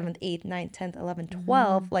 7th, 8th, 9th, 10th, 11th,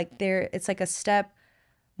 12th, like it's like a step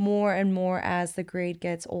more and more as the grade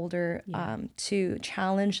gets older, to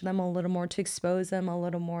challenge them a little more, to expose them a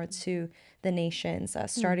little more to the nations,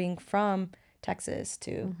 starting from Texas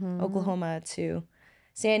to Oklahoma to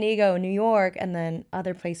San Diego, New York, and then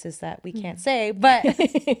other places that we can't say, but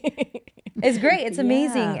it's great. It's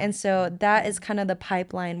amazing. And so that is kind of the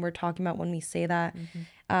pipeline we're talking about when we say that.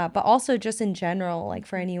 But also just in general, like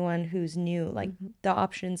for anyone who's new, like the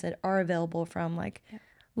options that are available from like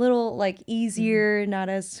little like easier, not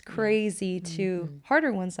as crazy to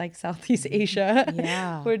harder ones like Southeast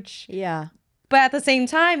Asia, which but at the same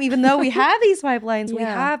time, even though we have these pipelines, we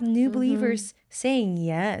have new believers saying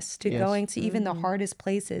yes to going to even the hardest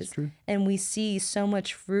places. And we see so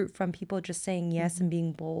much fruit from people just saying yes and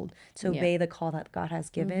being bold to obey the call that God has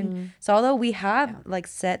given. So although we have like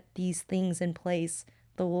set these things in place,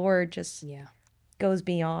 the Lord just goes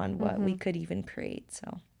beyond what we could even create.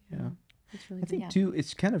 So I think too,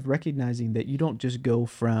 it's kind of recognizing that you don't just go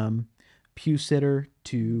from pew sitter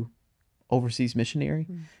to overseas missionary.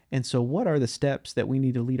 And so what are the steps that we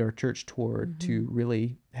need to lead our church toward to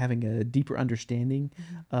really having a deeper understanding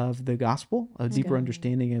of the gospel, a deeper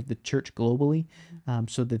understanding of the church globally,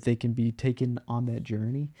 so that they can be taken on that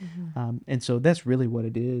journey. And so that's really what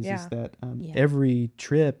it is that every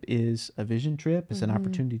trip is a vision trip. It's an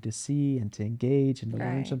opportunity to see and to engage and to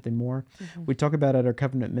learn something more. We talk about at our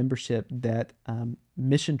covenant membership that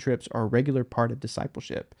mission trips are a regular part of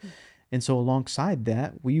discipleship. And so alongside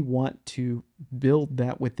that, we want to build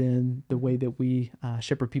that within the way that we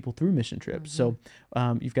shepherd people through mission trips. So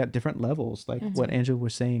you've got different levels, like what Angela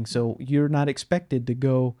was saying. So you're not expected to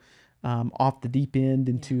go off the deep end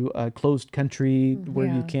into a closed country where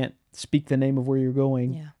you can't speak the name of where you're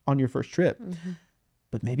going on your first trip.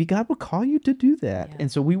 But maybe God will call you to do that.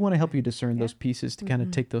 And so we want to help you discern those pieces to kind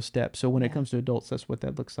of take those steps. So when it comes to adults, that's what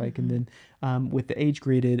that looks like. And then with the age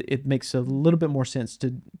graded, it makes a little bit more sense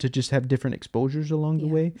to just have different exposures along the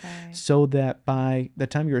way, so that by the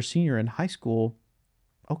time you're a senior in high school,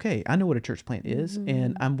 okay, I know what a church plant is,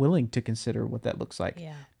 and I'm willing to consider what that looks like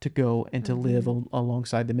to go and to live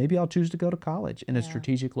alongside them. Maybe I'll choose to go to college in a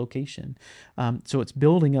strategic location. So it's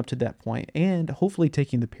building up to that point, and hopefully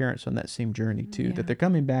taking the parents on that same journey too, that they're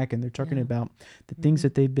coming back and they're talking about the things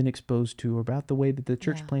that they've been exposed to, or about the way that the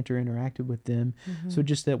church planter interacted with them. So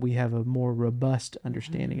just that we have a more robust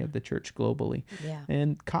understanding of the church globally.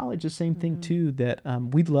 And college, the same thing too, that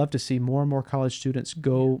we'd love to see more and more college students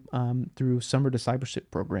go through summer discipleship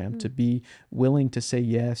program to be willing to say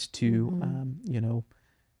yes to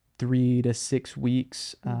 3 to 6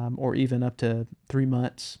 weeks or even up to 3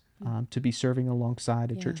 months to be serving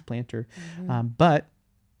alongside a church planter. But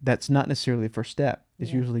that's not necessarily the first step.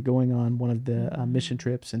 It's usually going on one of the mission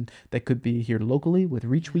trips, and that could be here locally with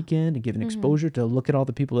Reach Weekend and giving exposure to look at all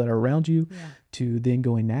the people that are around you, to then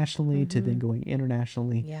going nationally, to then going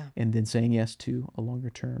internationally, and then saying yes to a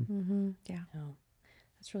longer term. Oh,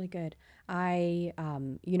 that's really good.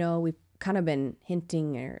 We've kind of been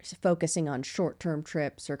hinting or focusing on short-term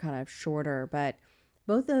trips or kind of shorter, but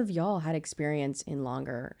both of y'all had experience in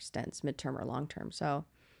longer stints, midterm or long-term. So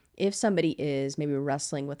if somebody is maybe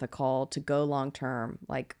wrestling with a call to go long-term,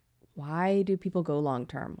 like, why do people go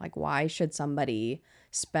long-term? Like, why should somebody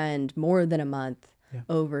spend more than a month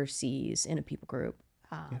overseas in a people group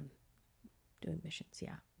doing missions?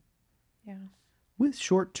 With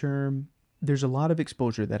short-term, there's a lot of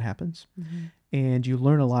exposure that happens, and you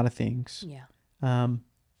learn a lot of things.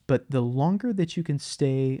 But the longer that you can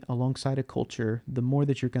stay alongside a culture, the more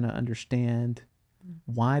that you're going to understand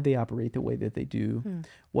why they operate the way that they do.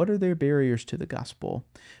 What are their barriers to the gospel?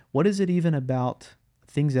 What is it even about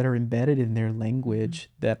things that are embedded in their language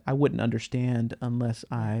that I wouldn't understand unless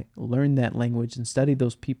I learned that language and studied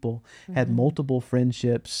those people, had multiple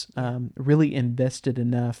friendships, really invested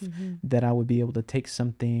enough that I would be able to take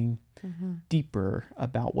something deeper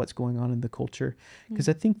about what's going on in the culture. Because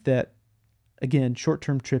I think that, again,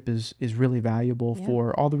 short-term trip is really valuable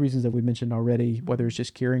for all the reasons that we mentioned already, whether it's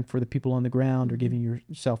just caring for the people on the ground or giving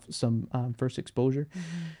yourself some first exposure.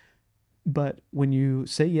 But when you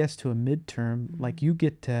say yes to a midterm, like, you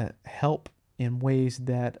get to help in ways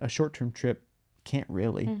that a short-term trip can't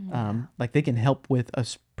really. Like, they can help with a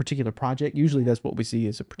particular project. Usually that's what we see,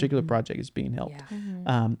 is a particular project is being helped.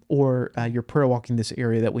 Or you're prayer walking this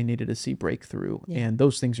area that we needed to see breakthrough. And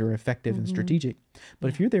those things are effective and strategic. But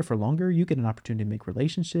if you're there for longer, you get an opportunity to make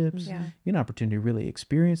relationships. You get an opportunity to really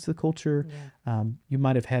experience the culture. You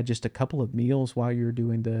might have had just a couple of meals while you're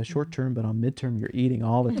doing the short term, but on midterm, you're eating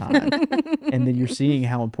all the time. And then you're seeing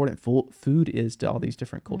how important food is to all these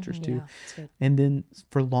different cultures too. And then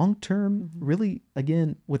for long term, really,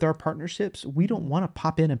 again, with our partnerships, we don't want to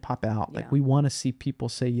pop in and pop out. Like, we want to see people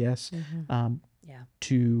say yes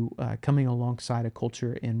to coming alongside a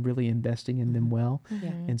culture and really investing in them well.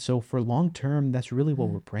 And so for long term, that's really what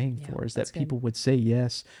we're praying for, is that people would say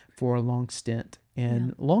yes for a long stint.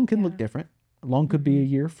 And long can look different. Long could be a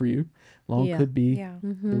year for you. Long could be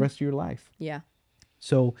the rest of your life.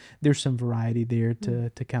 So there's some variety there to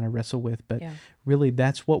kind of wrestle with. But really,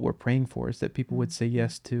 that's what we're praying for, is that people would say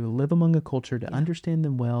yes to live among a culture, to understand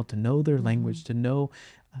them well, to know their language, to know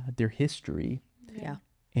their history,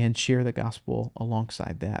 and share the gospel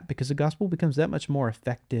alongside that. Because the gospel becomes that much more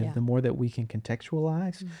effective the more that we can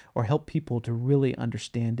contextualize or help people to really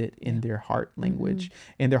understand it in their heart language.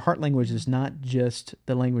 And their heart language is not just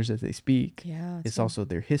the language that they speak. It's also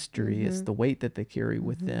their history. It's the weight that they carry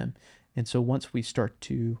with them. And so once we start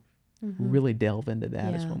to really delve into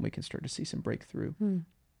that is when we can start to see some breakthrough.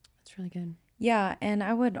 That's really good. Yeah, and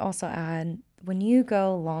I would also add, when you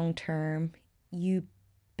go long term, you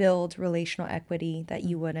build relational equity that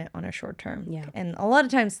you wouldn't on a short term. And a lot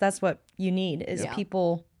of times that's what you need, is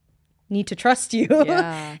people need to trust you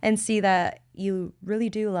Yeah. and see that you really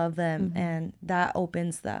do love them. And that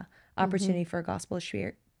opens the opportunity for gospel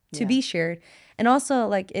to be shared. And also,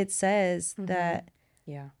 like it says that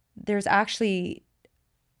Yeah. there's actually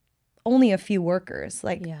only a few workers.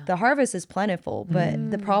 Like Yeah. the harvest is plentiful,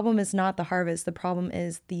 but the problem is not the harvest. The problem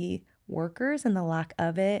is the workers and the lack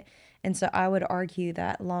of it. And so I would argue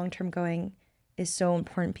that long-term going is so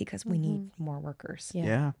important because we need more workers.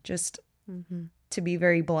 Yeah. Just to be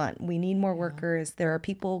very blunt, we need more workers. There are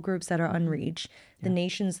people groups that are Mm-hmm. unreached, the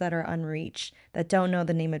nations that are unreached, that don't know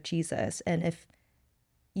the name of Jesus. And if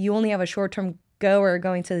you only have a short-term goer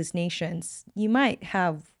going to these nations, you might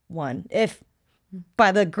have one, if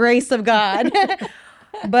by the grace of God.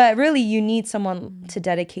 But really, you need someone to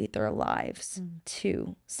dedicate their lives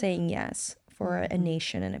to saying yes for a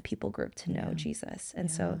nation and a people group to know Jesus.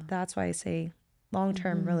 And so that's why I say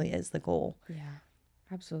long-term really is the goal. Yeah,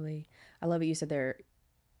 absolutely. I love what you said.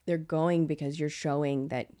 They're going because you're showing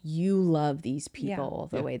that you love these people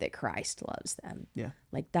the way that Christ loves them. Yeah.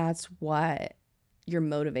 Like that's what your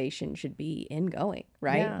motivation should be in going,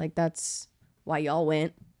 right? Yeah. Like that's why y'all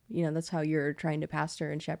went. You know, that's how you're trying to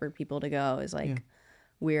pastor and shepherd people to go, is like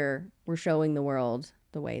we're showing the world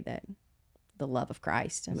the way that the love of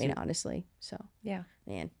Christ. I mean, honestly. So Yeah.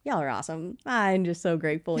 man, y'all are awesome. I'm just so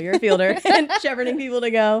grateful you're a fielder and shepherding people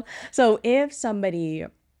to go. So if somebody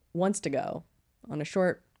wants to go on a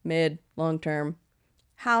short, mid, long term,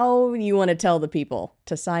 how do you want to tell the people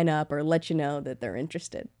to sign up or let you know that they're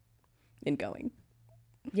interested in going?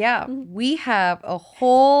 Yeah, we have a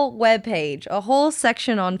whole webpage, a whole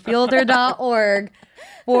section on fielder.org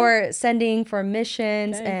for sending for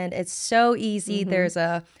missions. Okay. And it's so easy. There's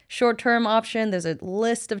a short-term option. There's a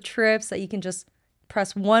list of trips that you can just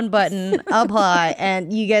press one button, apply,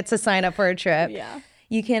 and you get to sign up for a trip. Yeah.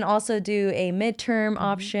 You can also do a midterm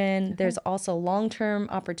option. There's also long-term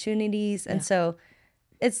opportunities. And so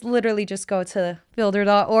it's literally just go to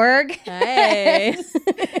fielder.org. Hey.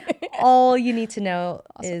 All you need to know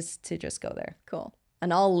is to just go there. Cool.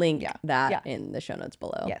 And I'll link that Yeah. in the show notes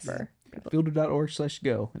below. Yes. For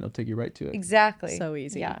Fielder.org/go, and it'll take you right to it. Exactly. so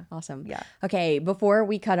easy. Yeah. Awesome. Yeah. Okay, before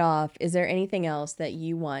we cut off, is there anything else that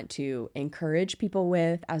you want to encourage people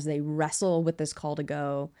with as they wrestle with this call to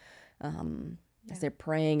go? As they're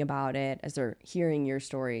praying about it, as they're hearing your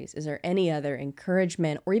stories, is there any other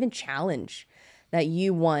encouragement or even challenge that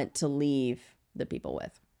you want to leave the people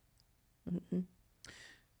with?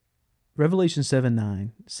 Revelation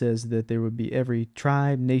 7:9 says that there would be every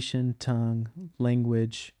tribe, nation, tongue,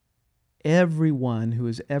 language, everyone who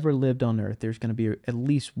has ever lived on earth. There's going to be at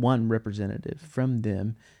least one representative from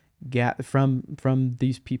them, from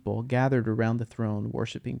these people gathered around the throne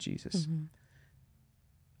worshiping Jesus.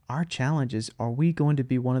 Our challenge is, are we going to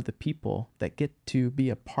be one of the people that get to be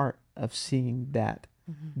a part of seeing that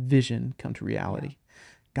vision come to reality?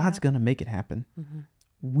 God's going to make it happen.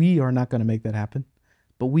 We are not going to make that happen,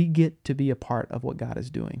 but we get to be a part of what God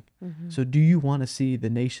is doing. So do you want to see the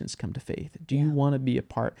nations come to faith? Do you want to be a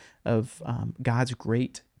part of God's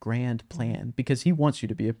great, grand plan? Because he wants you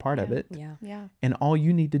to be a part of it. Yeah. Yeah. And all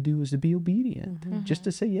you need to do is to be obedient, just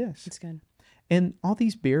to say yes. It's good. And all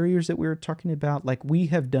these barriers that we were talking about, like we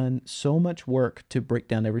have done so much work to break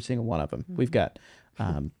down every single one of them. We've got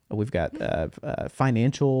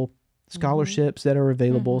financial scholarships that are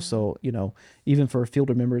available. So, you know, even for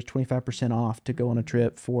Fielder members, 25% off to go on a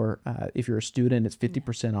trip. For if you're a student, it's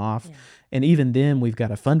 50% off. And even then, we've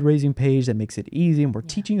got a fundraising page that makes it easy. And we're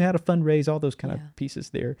teaching you how to fundraise, all those kind of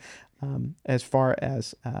pieces there. As far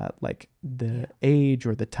as like the age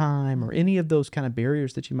or the time or any of those kind of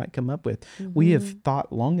barriers that you might come up with, we have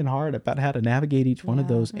thought long and hard about how to navigate each one of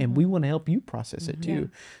those. And we want to help you process it too.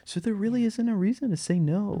 So there really isn't a reason to say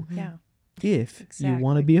no. Yeah. If you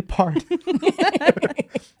want to be a part,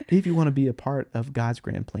 if you want to be a part of God's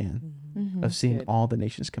grand plan of seeing all the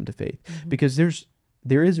nations come to faith, because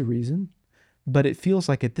there is a reason, but it feels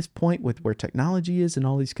like at this point with where technology is and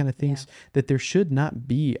all these kind of things, that there should not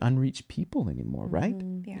be unreached people anymore, right?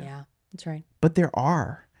 Yeah, that's right. But there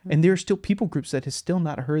are. And there are still people groups that have still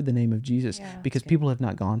not heard the name of Jesus because people have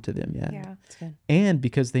not gone to them yet. Yeah. That's good. And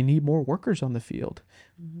because they need more workers on the field.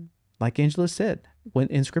 Like Angela said, when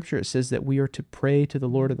in Scripture it says that we are to pray to the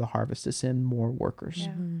Lord of the harvest to send more workers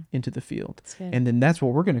into the field. good. And then that's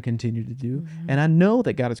what we're going to continue to do. And I know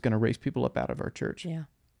that God is going to raise people up out of our church. Yeah.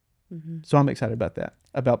 So I'm excited about that,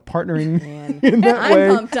 about partnering Man, in that I'm way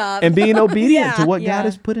pumped up. and being obedient to Yeah, what yeah. God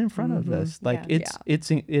has put in front of us. Like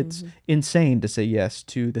it's insane to say yes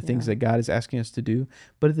to the things that God is asking us to do,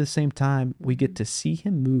 but at the same time, we get to see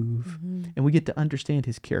Him move, and we get to understand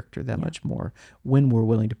His character that much more when we're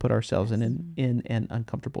willing to put ourselves in an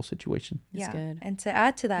uncomfortable situation. Yeah. good. And to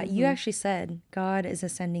add to that, you actually said God is a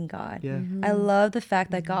sending God. Yeah. I love the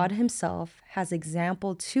fact that God Himself has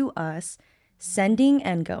example to us sending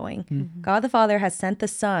and going. God the Father has sent the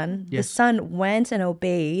Son. The Yes. Son went and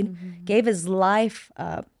obeyed, gave His life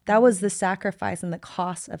up. That was the sacrifice and the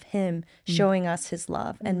cost of Him showing us His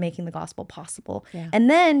love and making the gospel possible. Yeah. And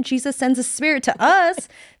then Jesus sends His Spirit to us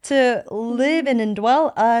to live and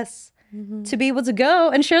indwell us, to be able to go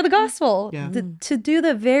and share the gospel, Yeah. to do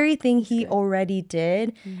the very thing He already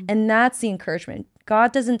did. And that's the encouragement.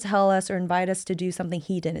 God doesn't tell us or invite us to do something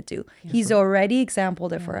He didn't do. He's already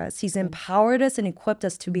exampled it for us. He's empowered us and equipped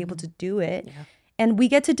us to be able to do it. And we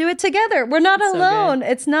get to do it together. We're not so alone. good.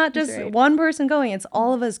 It's not just right. one person going. It's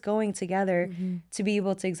all of us going together to be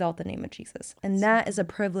able to exalt the name of Jesus. And that is a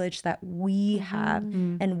privilege that we have.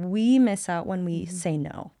 And we miss out when we say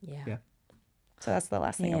no. Yeah. So that's the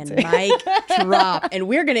last thing I'll And say. mic drop, and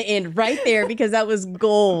we're gonna end right there because that was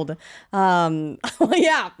gold.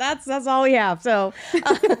 Yeah, that's all we have. So,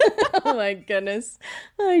 oh my goodness,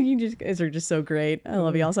 you guys are just so great. I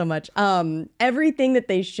love you all so much. Everything that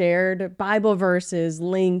they shared, Bible verses,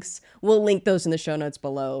 links, we'll link those in the show notes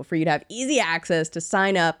below for you to have easy access to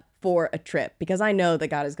sign up for a trip, because I know that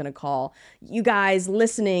God is going to call you guys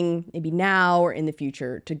listening, maybe now or in the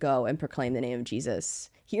future, to go and proclaim the name of Jesus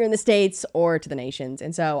here in the States or to the nations.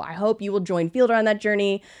 And so I hope you will join Fielder on that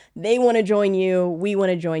journey. They want to join you. We want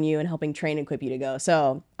to join you in helping train and equip you to go.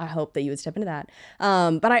 So I hope that you would step into that.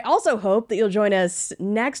 But I also hope that you'll join us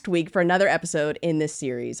next week for another episode in this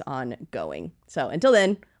series on going. So until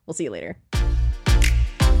then, we'll see you later.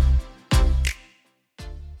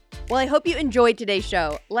 Well, I hope you enjoyed today's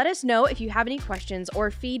show. Let us know if you have any questions or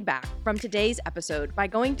feedback from today's episode by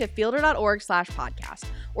going to fielder.org/podcast.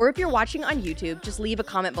 Or if you're watching on YouTube, just leave a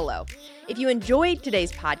comment below. If you enjoyed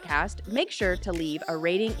today's podcast, make sure to leave a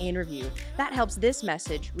rating and review. That helps this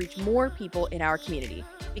message reach more people in our community,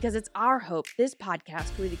 because it's our hope this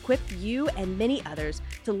podcast will equip you and many others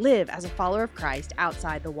to live as a follower of Christ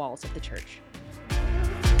outside the walls of the church.